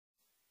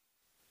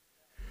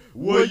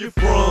Where you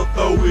from,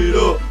 throw it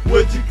up.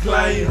 What you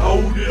claim,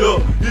 hold it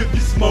up. If you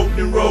smoke,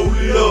 then roll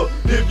it up.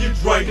 If you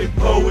drink, then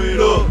pour it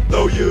up.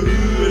 Throw your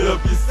hood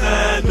up, your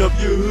sign up,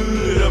 your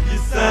hood up, your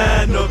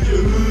sign up,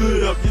 your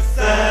hood up, your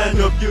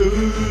sign up, your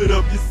hood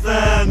up, your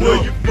sign up.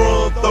 Where you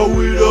from, throw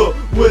it up.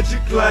 What you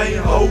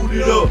claim, hold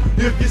it up.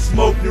 If you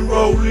smoke, then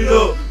roll it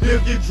up.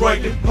 If you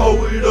drink, then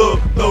pour it up.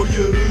 Throw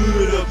your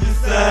hood up, your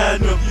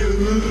sign up, your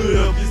hood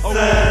up, your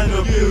sign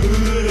up, your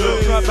hood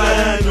up, your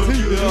sign up,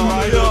 your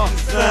hood up, your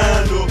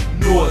sign up.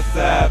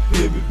 Northside,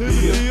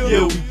 Pimville,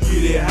 yeah, we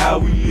get it how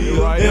we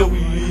live, and we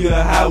live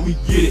how we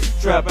get it.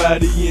 Trap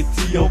out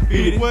ENT on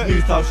fitted.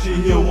 Niggas talk shit,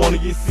 he don't wanna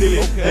get silly.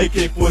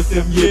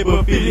 AK-47, yeah,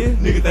 but fitted.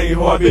 Nigga thinking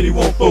hard, bet he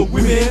won't fuck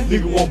with me.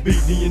 Nigga won't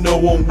beat, then you know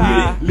I'm with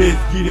it.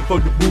 Let's get it,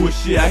 fuck the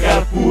bullshit. I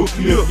got a full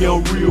clip, you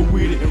I'm real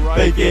with it.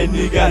 Fake ass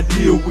nigga, I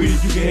deal with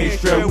it. You can hang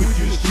strap with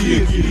you,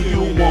 still get it. You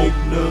don't want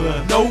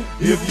none. No,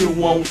 if you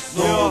want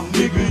some,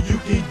 nigga, you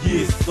can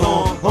get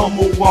some. I'm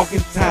a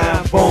walking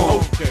time bomb.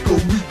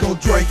 Cause we gon'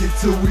 drink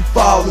until we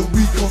fall, and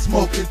we gon'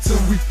 smoke until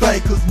we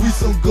faint. Cause we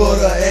some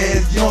gutter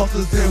ass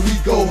youngsters, and we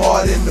go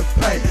hard in the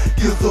paint.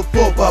 Gives a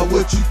fuck about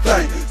what you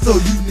think, so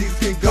you niggas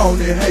can go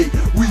and hate.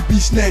 We be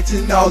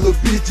snatching all the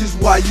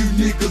bitches while you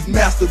niggas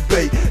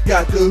masturbate.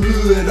 Got the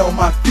hood on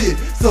my fit,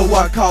 so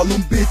I call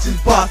them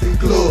bitches boxing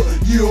glove.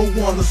 You don't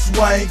wanna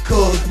swing,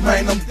 cause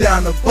man, I'm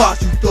down to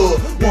box you thug.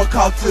 One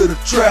call to the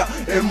trap,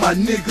 and my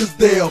niggas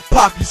they'll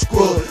pop you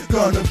scrub.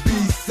 Gonna be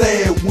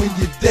sad when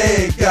your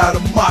dad gotta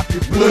mop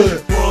your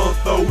blood.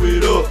 Throw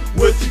it up.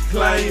 What you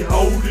claim,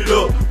 hold it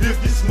up. If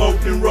you smoke,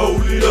 then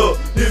roll it up.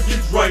 If you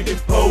drink, then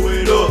pour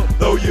it up.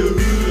 Throw your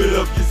hood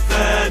up, your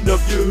sign up,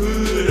 your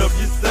hood up,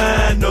 your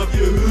sign up,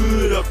 your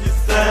hood up, your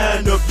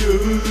sign up, your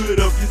hood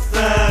up, your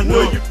sign up.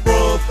 Where you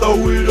from,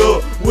 throw it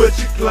up. What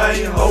you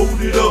claim, hold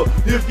it up.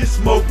 If you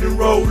smoke, then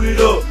roll it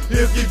up.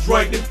 If you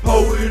drink, then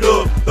pour it up.